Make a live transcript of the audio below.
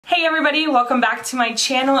Hey everybody, welcome back to my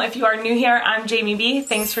channel. If you are new here, I'm Jamie B.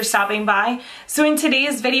 Thanks for stopping by. So in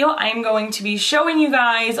today's video, I'm going to be showing you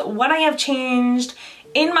guys what I have changed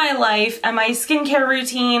in my life and my skincare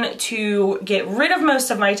routine to get rid of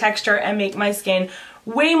most of my texture and make my skin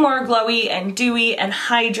way more glowy and dewy and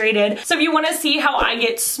hydrated. So if you want to see how I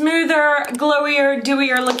get smoother, glowier,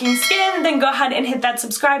 dewier looking skin, then go ahead and hit that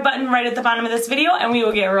subscribe button right at the bottom of this video and we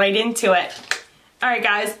will get right into it. Alright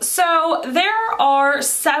guys, so there are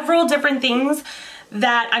several different things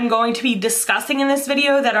that I'm going to be discussing in this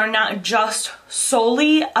video that are not just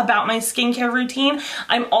solely about my skincare routine.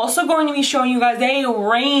 I'm also going to be showing you guys a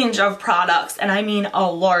range of products, and I mean a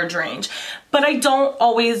large range. But I don't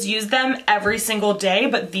always use them every single day,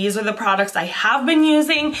 but these are the products I have been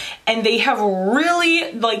using, and they have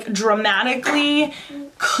really, like, dramatically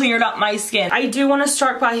cleared up my skin. I do want to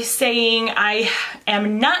start by saying I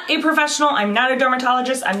am not a professional, I'm not a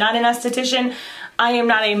dermatologist, I'm not an esthetician, I am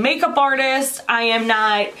not a makeup artist, I am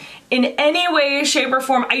not in any way, shape, or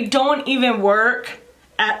form. I don't even work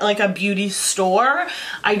at like a beauty store.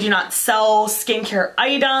 I do not sell skincare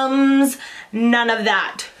items, none of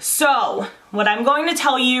that. So what I'm going to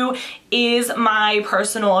tell you is my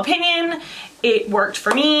personal opinion. It worked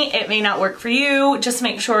for me, it may not work for you. Just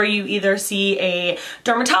make sure you either see a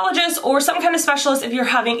dermatologist or some kind of specialist if you're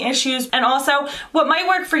having issues. And also, what might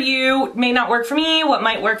work for you may not work for me, what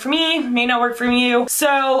might work for me may not work for you.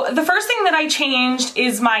 So the first thing that I changed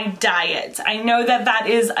is my diet. I know that that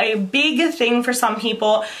is a big thing for some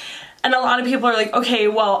people. And a lot of people are like, okay,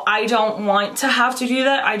 well, I don't want to have to do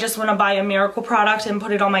that. I just want to buy a miracle product and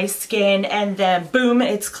put it on my skin and then boom,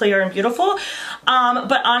 it's clear and beautiful.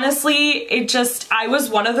 But honestly, I was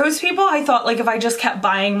one of those people. I thought like if I just kept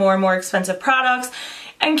buying more and more expensive products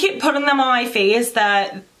and keep putting them on my face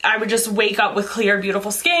that I would just wake up with clear, beautiful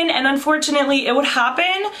skin. And unfortunately, it would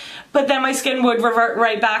happen, but then my skin would revert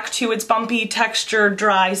right back to its bumpy, textured,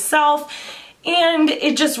 dry self. And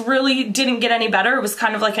it just really didn't get any better. It was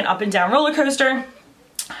kind of like an up and down roller coaster.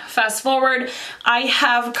 Fast forward, I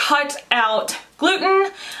have cut out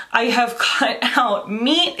gluten, I have cut out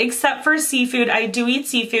meat except for seafood. I do eat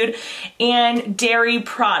seafood and dairy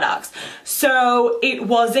products. So it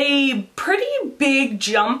was a pretty big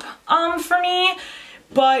jump for me,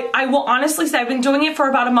 but I will honestly say I've been doing it for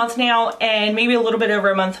about a month now and maybe a little bit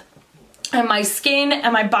over a month. And my skin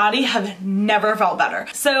and my body have never felt better.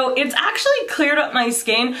 So it's actually cleared up my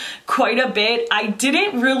skin quite a bit. I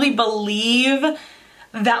didn't really believe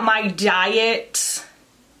that my diet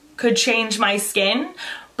could change my skin,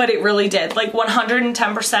 but it really did, like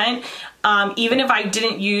 110%. Even if I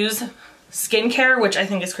didn't use skincare, which I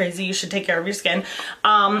think is crazy, you should take care of your skin.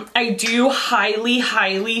 I do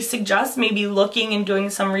highly suggest maybe looking and doing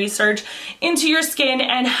some research into your skin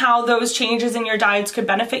and how those changes in your diets could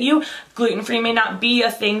benefit you. Gluten-free may not be a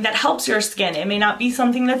thing that helps your skin. It may not be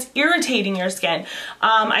something that's irritating your skin.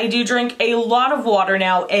 I do drink a lot of water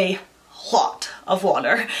now, a lot of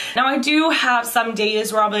water. Now I do have some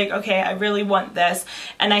days where I'll be like, okay, I really want this,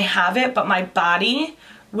 and I have it, but my body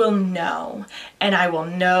will know, and I will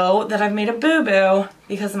know that I've made a boo-boo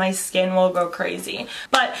because my skin will go crazy.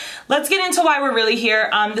 But let's get into why we're really here.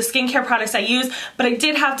 The skincare products I use, but I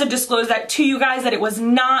did have to disclose that to you guys that it was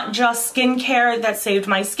not just skincare that saved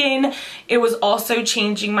my skin, it was also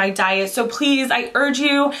changing my diet. So please, I urge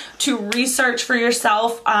you to research for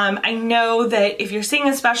yourself. I know that if you're seeing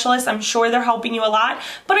a specialist, I'm sure they're helping you a lot,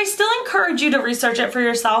 but I still encourage you to research it for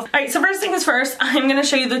yourself. All right, so first things first, I'm gonna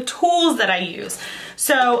show you the tools that I use.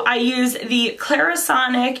 So I use the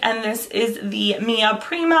Clarisonic, and this is the Mia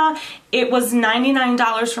Prima. It was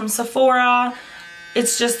 $99 from Sephora.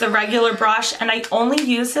 It's just the regular brush, and I only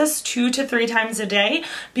use this 2 to 3 times a day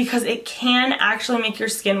because it can actually make your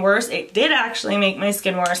skin worse. It did actually make my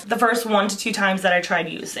skin worse the first 1 to 2 times that I tried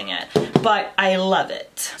using it, but I love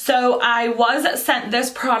it. So I was sent this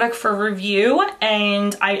product for review,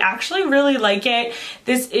 and I actually really like it.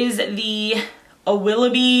 This is the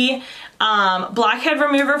Willoughby blackhead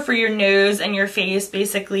remover for your nose and your face.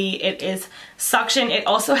 Basically it is suction. It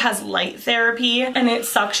also has light therapy, and it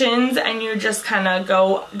suctions and you just kind of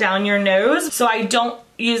go down your nose. So I don't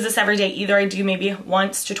use this every day either. I do maybe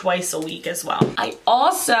once to twice a week as well. I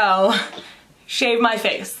also shave my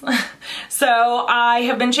face. So I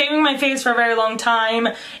have been shaving my face for a very long time.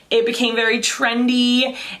 It became very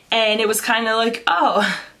trendy and it was kind of like,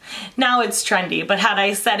 oh, now it's trendy, but had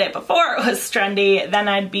I said it before it was trendy, then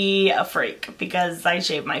I'd be a freak because I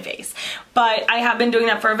shave my face. But I have been doing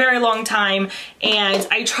that for a very long time, and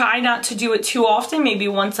I try not to do it too often, maybe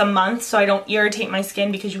once a month, so I don't irritate my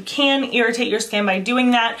skin, because you can irritate your skin by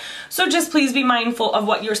doing that. So just please be mindful of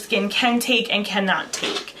what your skin can take and cannot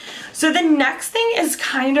take. So the next thing is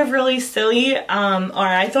kind of really silly, or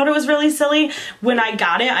I thought it was really silly. When I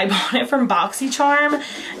got it, I bought it from BoxyCharm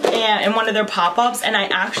and in one of their pop-ups, and I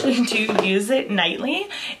actually do use it nightly.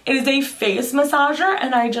 It is a face massager,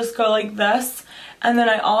 and I just go like this, and then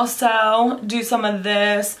I also do some of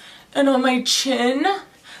this and on my chin,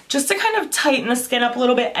 just to kind of tighten the skin up a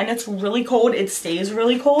little bit. And it's really cold, it stays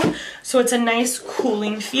really cold, so it's a nice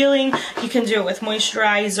cooling feeling. You can do it with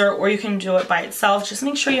moisturizer or you can do it by itself. Just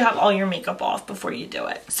make sure you have all your makeup off before you do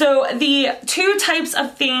it. So the two types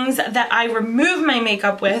of things that I remove my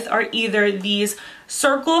makeup with are either these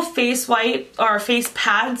circle face wipe or face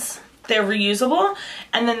pads. They're reusable,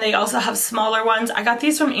 and then they also have smaller ones. I got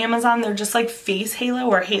these from Amazon. They're just like Face Halo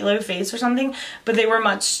or Halo Face or something, but they were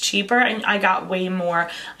much cheaper, and I got way more.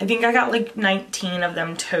 I think I got like 19 of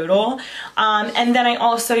them total. And then I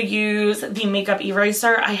also use the makeup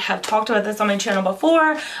eraser. I have talked about this on my channel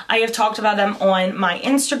before. I have talked about them on my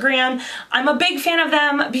Instagram. I'm a big fan of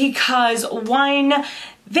them because, one,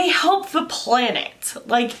 they help the planet.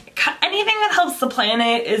 Like, anything that helps the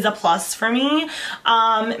planet is a plus for me.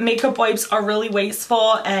 Makeup wipes are really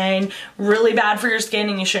wasteful and really bad for your skin,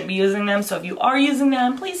 and you shouldn't be using them. So if you are using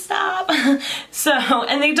them, please stop.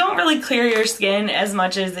 And they don't really clear your skin as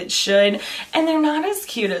much as it should. And they're not as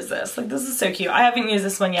cute as this. Like, this is so cute. I haven't used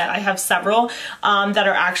this one yet. I have several that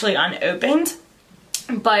are actually unopened.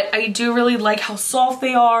 But I do really like how soft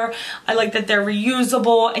they are. I like that they're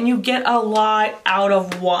reusable, and you get a lot out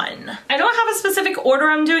of one. I don't have a specific order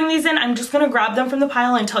I'm doing these in. I'm just gonna grab them from the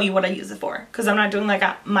pile and tell you what I use it for, because I'm not doing like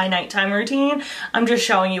my nighttime routine. I'm just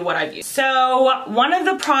showing you what I've used. So one of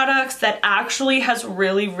the products that actually has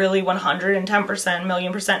really 110%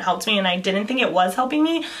 million percent helped me, and I didn't think it was helping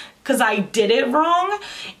me because I did it wrong,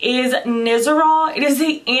 is Nizoral. It is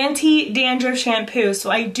the anti-dandruff shampoo.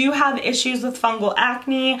 So I do have issues with fungal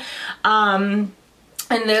acne. And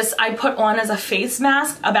this I put on as a face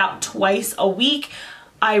mask about twice a week.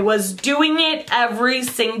 I was doing it every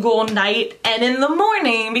single night and in the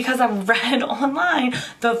morning because I read online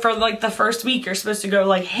for like the first week you're supposed to go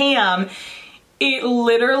like ham. It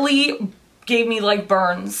literally gave me like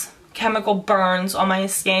burns. Chemical burns on my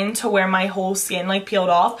skin to where my whole skin like peeled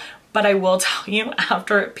off. But I will tell you,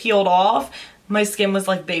 after it peeled off, my skin was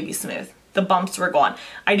like baby smooth. The bumps were gone.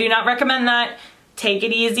 I do not recommend that. Take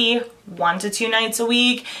it easy, 1 to 2 nights a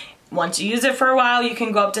week. Once you use it for a while, you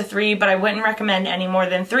can go up to 3, but I wouldn't recommend any more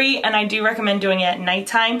than 3, and I do recommend doing it at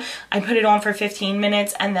nighttime. I put it on for 15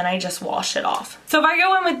 minutes and then I just wash it off. So if I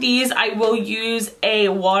go in with these, I will use a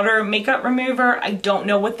water makeup remover. I don't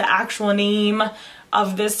know what the actual name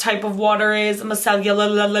of this type of water is.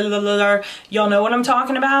 Micellar, y'all know what I'm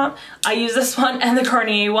talking about. I use this one and the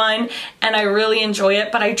Garnier one, and I really enjoy it,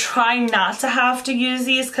 but I try not to have to use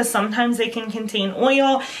these because sometimes they can contain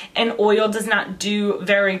oil, and oil does not do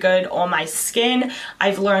very good on my skin.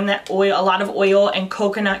 I've learned that a lot of oil and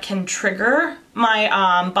coconut can trigger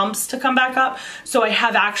my bumps to come back up, so I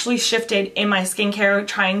have actually shifted in my skincare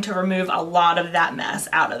trying to remove a lot of that mess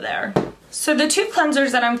out of there. So the two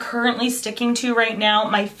cleansers that I'm currently sticking to right now,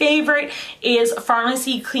 my favorite is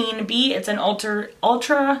Pharmacy Clean Bee. It's an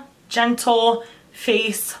ultra gentle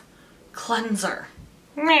face cleanser.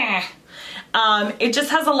 Meh. It just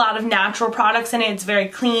has a lot of natural products in it. It's very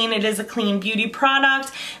clean. It is a clean beauty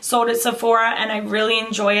product. Sold at Sephora, and I really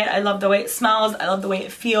enjoy it. I love the way it smells. I love the way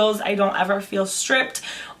it feels. I don't ever feel stripped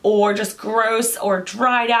or just gross or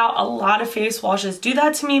dried out. A lot of face washes do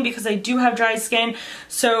that to me because I do have dry skin.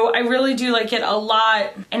 So I really do like it a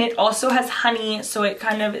lot. And it also has honey, so it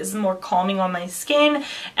kind of is more calming on my skin,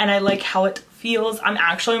 and I like how it feels. I'm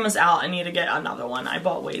actually almost out. I need to get another one. I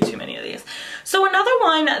bought way too many of these. So another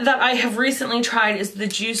one that I have recently tried is the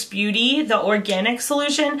Juice Beauty, the organic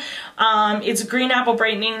solution. It's a green apple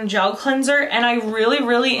brightening gel cleanser, and I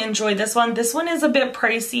really enjoy this one. This one is a bit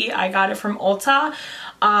pricey. I got it from Ulta.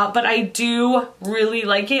 But I do really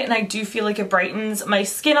like it, and I do feel like it brightens my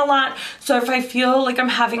skin a lot. So if I feel like I'm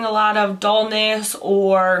having a lot of dullness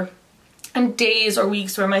or days or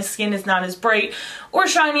weeks where my skin is not as bright or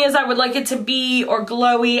shiny as I would like it to be or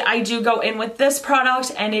glowy, I do go in with this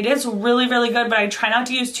product, and it is really good, but I try not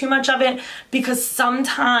to use too much of it because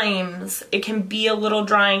sometimes it can be a little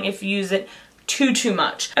drying if you use it too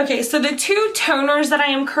much. Okay, so the two toners that I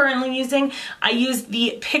am currently using, I use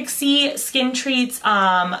the Pixi Skin Treats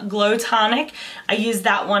Glow Tonic. I use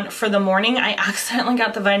that one for the morning. I accidentally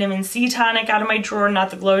got the vitamin C tonic out of my drawer,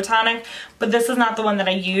 not the Glow Tonic, but this is not the one that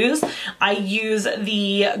I use. I use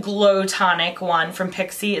the Glow Tonic one from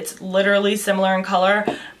Pixi. It's literally similar in color,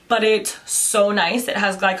 but it's so nice. It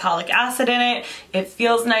has glycolic acid in it. It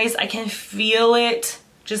feels nice. I can feel it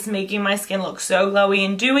just making my skin look so glowy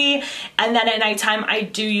and dewy. And then at nighttime, I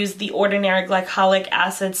do use the Ordinary Glycolic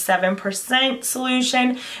Acid 7%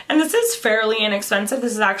 solution. And this is fairly inexpensive.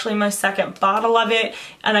 This is actually my second bottle of it.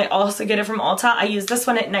 And I also get it from Ulta. I use this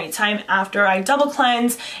one at nighttime after I double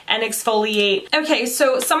cleanse and exfoliate. Okay,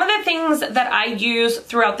 so some of the things that I use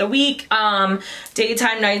throughout the week,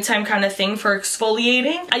 daytime, nighttime kind of thing for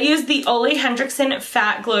exfoliating. I use the Ole Henriksen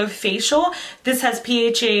Fat Glow Facial. This has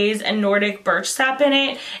PHAs and Nordic birch sap in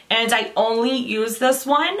it, and I only use this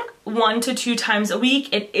one 1 to 2 times a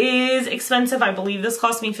week. It is expensive. I believe this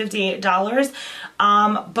cost me $58.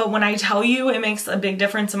 But when I tell you it makes a big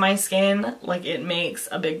difference in my skin, like it makes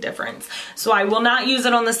a big difference. So I will not use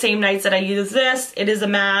it on the same nights that I use this. It is a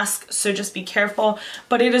mask, so just be careful,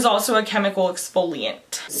 but it is also a chemical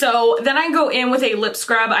exfoliant. So then I go in with a lip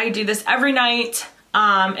scrub. I do this every night.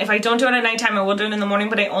 If I don't do it at nighttime, I will do it in the morning,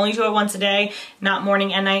 but I only do it once a day, not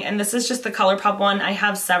morning and night. And this is just the ColourPop one. I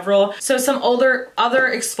have several. So some other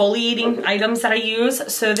exfoliating items that I use.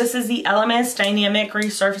 So this is the Elemis Dynamic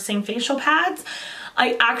Resurfacing Facial Pads.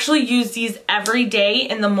 I actually use these every day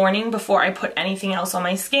in the morning before I put anything else on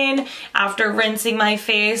my skin, after rinsing my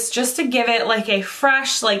face, just to give it like a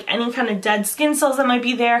fresh, like any kind of dead skin cells that might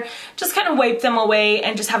be there, just kind of wipe them away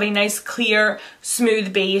and just have a nice clear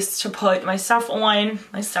smooth base to put my stuff on,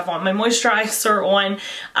 my moisturizer on.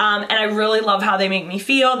 And I really love how they make me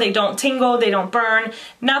feel. They don't tingle, they don't burn,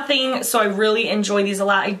 nothing. So I really enjoy these a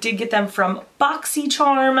lot. I did get them from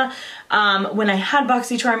BoxyCharm when I had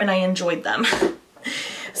BoxyCharm, and I enjoyed them.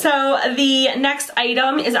 So the next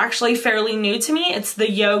item is actually fairly new to me. It's the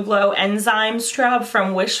Yo Glow Enzyme Scrub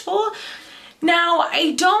from Wishful. Now,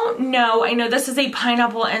 I don't know, I know this is a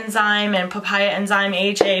pineapple enzyme and papaya enzyme,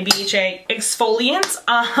 AHA, BHA exfoliant.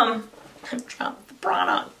 I dropped the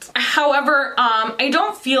product. However, I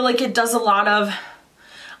don't feel like it does a lot of,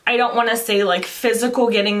 I don't want to say like physical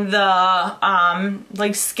getting the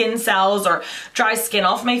like skin cells or dry skin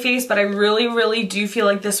off my face, but I really do feel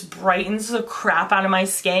like this brightens the crap out of my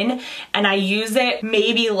skin, and I use it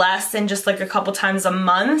maybe less than just like a couple times a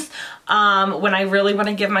month when I really want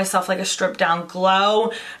to give myself like a stripped down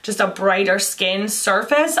glow, just a brighter skin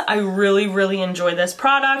surface. I really enjoy this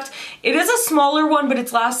product. It is a smaller one, but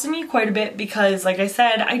it's lasted me quite a bit because, like I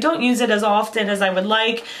said, I don't use it as often as I would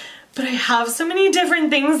like. But I have so many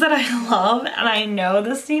different things that I love, and I know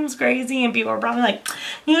this seems crazy and people are probably like,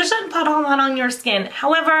 you shouldn't put all that on your skin.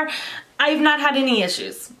 However, I've not had any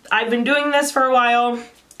issues. I've been doing this for a while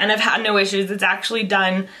and I've had no issues. It's actually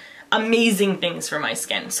done amazing things for my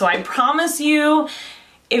skin. So I promise you,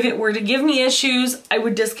 if it were to give me issues, I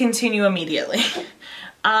would discontinue immediately.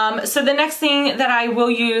 So the next thing that I will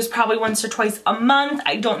use probably once or twice a month,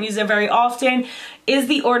 I don't use it very often, is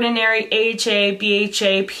the Ordinary AHA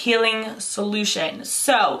BHA Peeling Solution.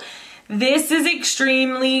 So this is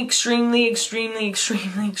extremely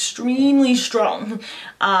strong.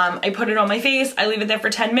 I put it on my face, I leave it there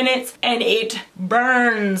for 10 minutes, and it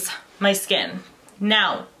burns my skin.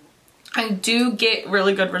 Now, I do get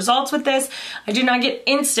really good results with this. I do not get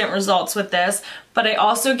instant results with this, but I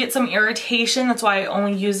also get some irritation. That's why I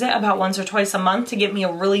only use it about once or twice a month to get me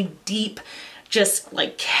a really deep, just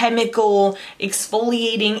like chemical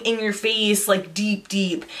exfoliating in your face, like deep,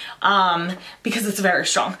 because it's very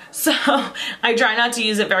strong. So I try not to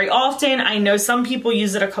use it very often. I know some people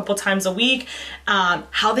use it a couple times a week.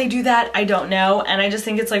 How they do that, I don't know. And I just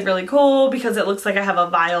think it's like really cool because it looks like I have a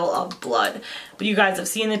vial of blood. But you guys have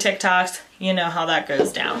seen the TikToks, you know how that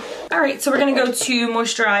goes down. All right, so we're gonna go to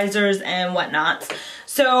moisturizers and whatnot.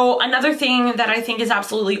 So another thing that I think is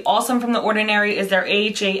absolutely awesome from The Ordinary is their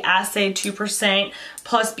AHA Acid 2%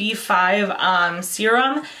 plus B5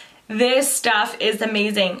 serum. This stuff is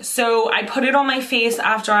amazing. So I put it on my face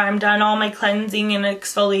after I'm done all my cleansing and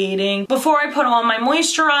exfoliating. Before I put on my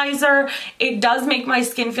moisturizer, it does make my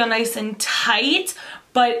skin feel nice and tight,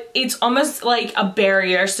 but it's almost like a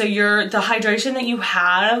barrier. So the hydration that you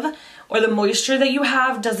have, or the moisture that you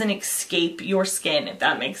have, doesn't escape your skin, if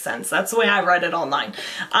that makes sense. That's the way I read it online.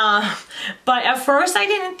 But at first I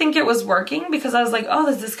didn't think it was working because I was like,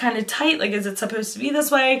 oh, this is kind of tight. Like, is it supposed to be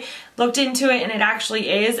this way? Looked into it and it actually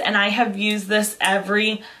is. And I have used this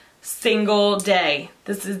every single day.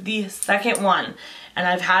 This is the second one. And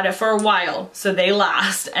I've had it for a while, so they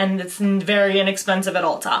last, and it's very inexpensive at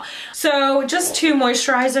Ulta. So just 2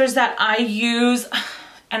 moisturizers that I use,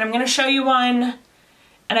 and I'm gonna show you one.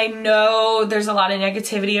 And I know there's a lot of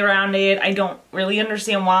negativity around it. I don't really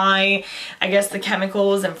understand why. I guess the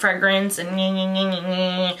chemicals and fragrance and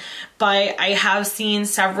but I have seen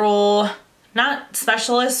several, not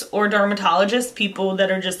specialists or dermatologists, people that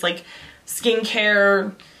are just like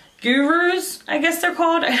skincare gurus, I guess they're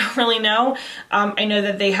called. I don't really know. I know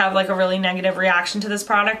that they have like a really negative reaction to this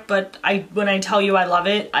product, but when I tell you I love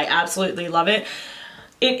it, I absolutely love it.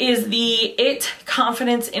 It is the It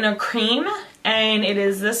Confidence in a Cream, and it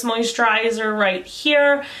is this moisturizer right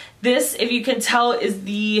here. This, if you can tell, is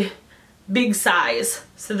the big size.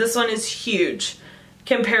 So this one is huge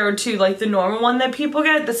compared to like the normal one that people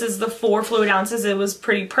get. This is the 4 fluid ounces. It was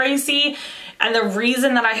pretty pricey. And the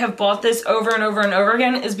reason that I have bought this over and over and over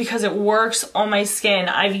again is because it works on my skin.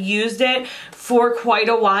 I've used it for quite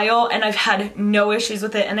a while and I've had no issues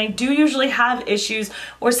with it. And I do usually have issues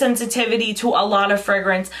or sensitivity to a lot of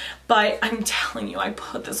fragrance, but I'm telling you, I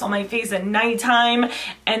put this on my face at nighttime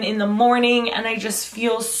and in the morning and I just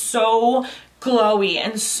feel so glowy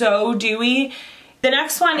and so dewy. The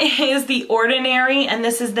next one is The Ordinary, and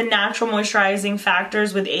this is the natural moisturizing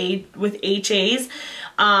factors with HAs.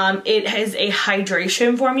 It has a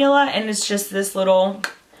hydration formula and it's just this little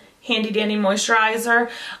handy dandy moisturizer.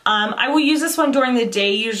 I will use this one during the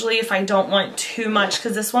day usually if I don't want too much,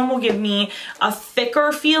 because this one will give me a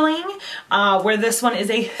thicker feeling, where this one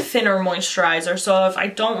is a thinner moisturizer. So if I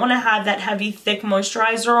don't want to have that heavy thick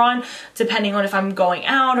moisturizer on, depending on if I'm going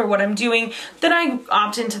out or what I'm doing, then I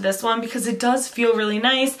opt into this one because it does feel really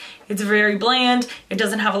nice. It's very bland, it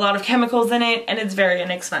doesn't have a lot of chemicals in it, and it's very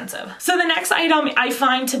inexpensive. So the next item I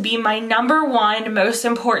find to be my #1 most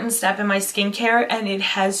important step in my skincare, and it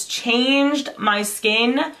has changed my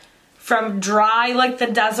skin from dry like the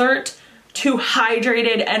desert to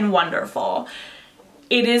hydrated and wonderful.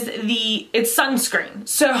 It's sunscreen.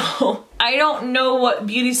 So I don't know what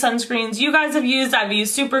beauty sunscreens you guys have used. I've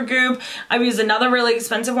used Supergoop. I've used another really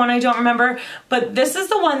expensive one I don't remember, but this is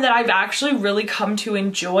the one that I've actually really come to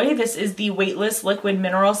enjoy. This is the Weightless Liquid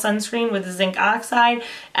Mineral Sunscreen with zinc oxide,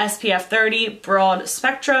 SPF 30, broad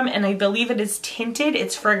spectrum, and I believe it is tinted.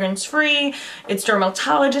 It's fragrance free, it's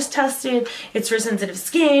dermatologist tested, it's for sensitive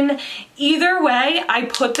skin. Either way, I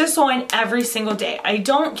put this on every single day. I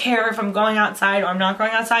don't care if I'm going outside or I'm not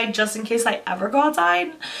going outside, just in case I ever go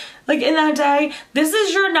outside. Like in that day, this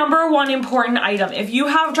is your #1 important item. If you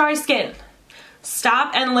have dry skin,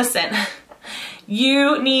 stop and listen.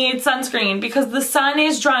 You need sunscreen because the sun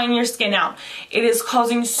is drying your skin out. It is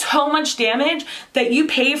causing so much damage that you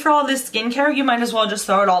pay for all this skincare, you might as well just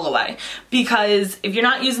throw it all away. Because if you're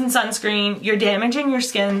not using sunscreen, you're damaging your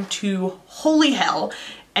skin to holy hell,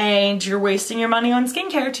 and you're wasting your money on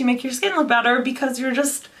skincare to make your skin look better because you're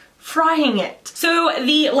just frying it. So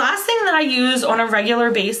the last thing that I use on a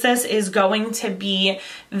regular basis is going to be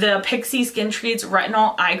the Pixi Skin Treats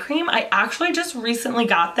Retinol Eye Cream. I actually just recently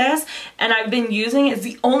got this and I've been using it. It's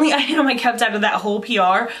the only item I kept out of that whole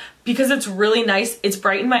PR because it's really nice. It's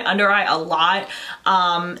brightened my under eye a lot,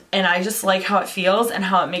 and I just like how it feels and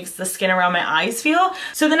how it makes the skin around my eyes feel.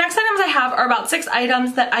 So the next items I have are about 6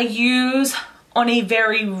 items that I use on a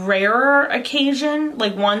very rare occasion,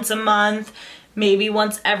 like once a month, maybe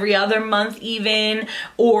once every other month even,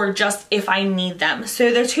 or just if I need them. So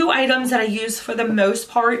the 2 items that I use for the most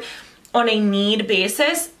part on a need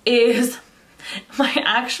basis is my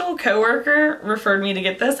actual coworker referred me to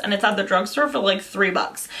get this, and it's at the drugstore for like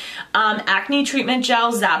 $3. Acne treatment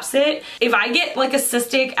gel Zaps It. If I get like a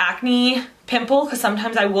cystic acne pimple, because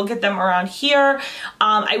sometimes I will get them around here,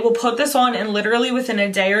 I will put this on and literally within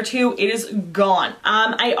a day or 2 it is gone.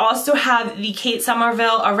 I also have the Kate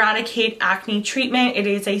Somerville Eradicate Acne Treatment. It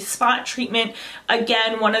is a spot treatment.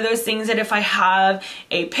 Again, one of those things that if I have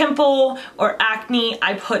a pimple or acne,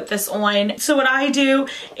 I put this on. So what I do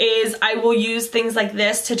is I will use things like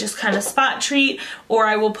this to just kind of spot treat, or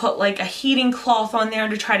I will put like a heating cloth on there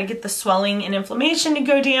to try to get the swelling and inflammation to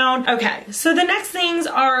go down. Okay, so the next things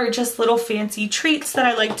are just little fancy treats that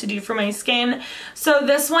I like to do for my skin. So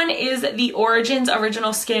this one is the Origins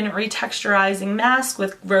Original Skin Retexturizing Mask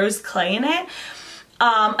with rose clay in it.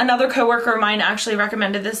 Another coworker of mine actually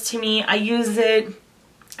recommended this to me. I use it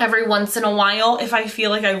every once in a while if I feel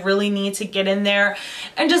like I really need to get in there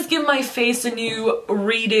and just give my face a new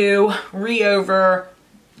redo, re-over,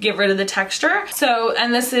 get rid of the texture. So,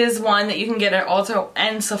 and this is one that you can get at Ulta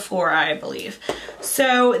and Sephora, I believe.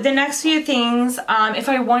 So the next few things, if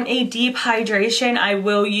I want a deep hydration, I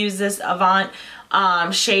will use this Avant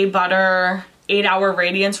Shea Butter 8-Hour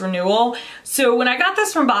Radiance Renewal. So when I got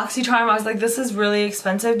this from BoxyCharm, I was like, this is really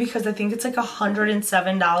expensive because I think it's like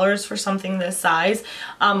 $107 for something this size,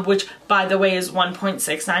 which by the way is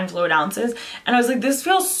 1.69 fluid ounces. And I was like, this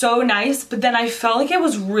feels so nice, but then I felt like it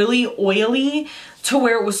was really oily to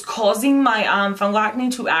where it was causing my fungal acne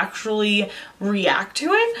to actually react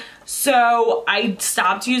to it. So I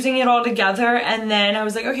stopped using it altogether, and then I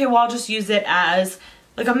was like, okay, well, I'll just use it as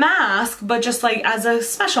like a mask, but just like as a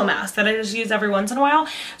special mask that I just use every once in a while.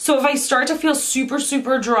 So if I start to feel super,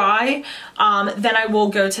 super dry, then I will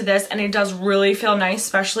go to this, and it does really feel nice,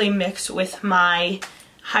 especially mixed with my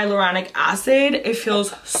hyaluronic acid. It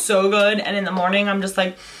feels so good, and in the morning I'm just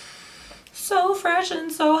like so fresh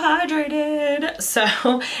and so hydrated. So,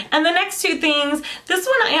 and the next two things, this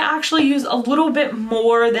one I actually use a little bit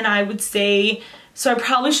more than I would say. So I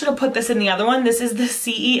probably should have put this in the other one. This is the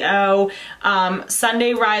CEO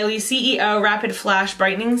Sunday Riley CEO Rapid Flash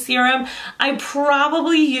Brightening Serum. I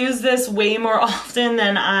probably use this way more often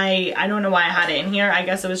than I don't know why I had it in here. I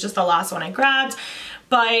guess it was just the last one I grabbed.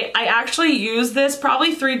 But I actually use this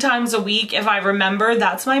probably 3 times a week if I remember.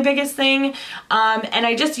 That's my biggest thing. And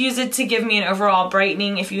I just use it to give me an overall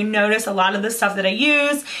brightening. If you notice, a lot of the stuff that I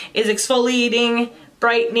use is exfoliating,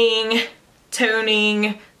 brightening,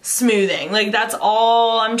 toning, smoothing. Like that's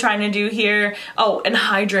all I'm trying to do here. Oh, and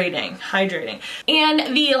hydrating.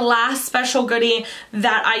 And the last special goodie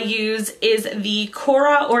that I use is the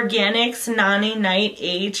Cora Organics Nani Night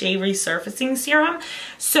AHA Resurfacing Serum.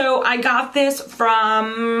 So I got this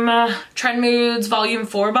from Trend Moods Volume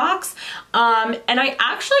 4 box. And I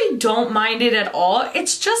actually don't mind it at all.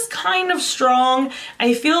 It's just kind of strong.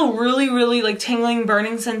 I feel really, really like tingling,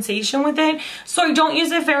 burning sensation with it. So I don't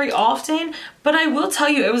use it very often, but I will tell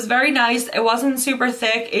you it was very nice. It wasn't super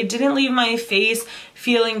thick. It didn't leave my face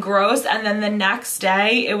feeling gross, and then the next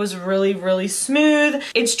day it was really, really smooth.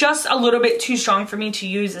 It's just a little bit too strong for me to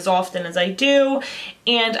use as often as I do,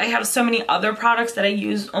 and I have so many other products that I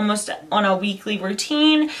use almost on a weekly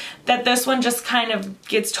routine that this one just kind of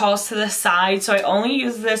gets tossed to the side. So I only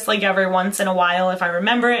use this like every once in a while if I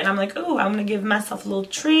remember it and I'm like, oh, I'm gonna give myself a little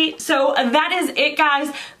treat. So that is it,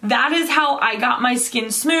 guys. That is how I got my skin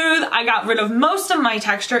smooth. I got rid of most of my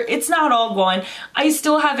texture. It's not all gone. I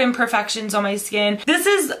still have imperfections on my skin. This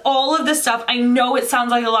is all of the stuff. I know it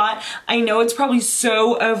sounds like a lot. I know it's probably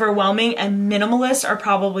so overwhelming, and minimalists are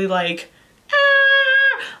probably like,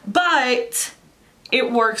 ah, but it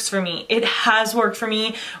works for me. It has worked for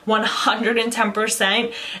me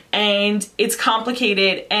 110%, and it's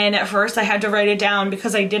complicated, and at first I had to write it down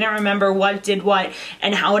because I didn't remember what did what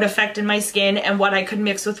and how it affected my skin and what I could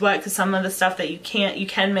mix with what, because some of the stuff that you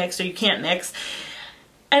can mix or you can't mix.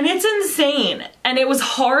 And it's insane, and it was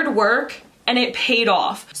hard work, and it paid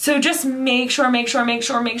off. So just make sure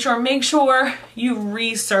you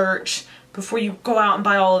research before you go out and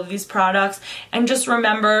buy all of these products. And just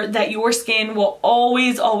remember that your skin will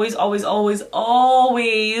always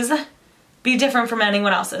be different from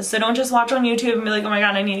anyone else's. So don't just watch on YouTube and be like, oh my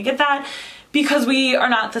God, I need to get that, because we are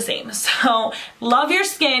not the same. So love your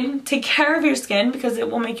skin, take care of your skin, because it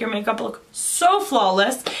will make your makeup look so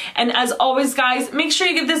flawless. And as always, guys, make sure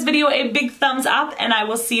you give this video a big thumbs up, and I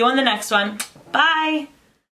will see you on the next one. Bye.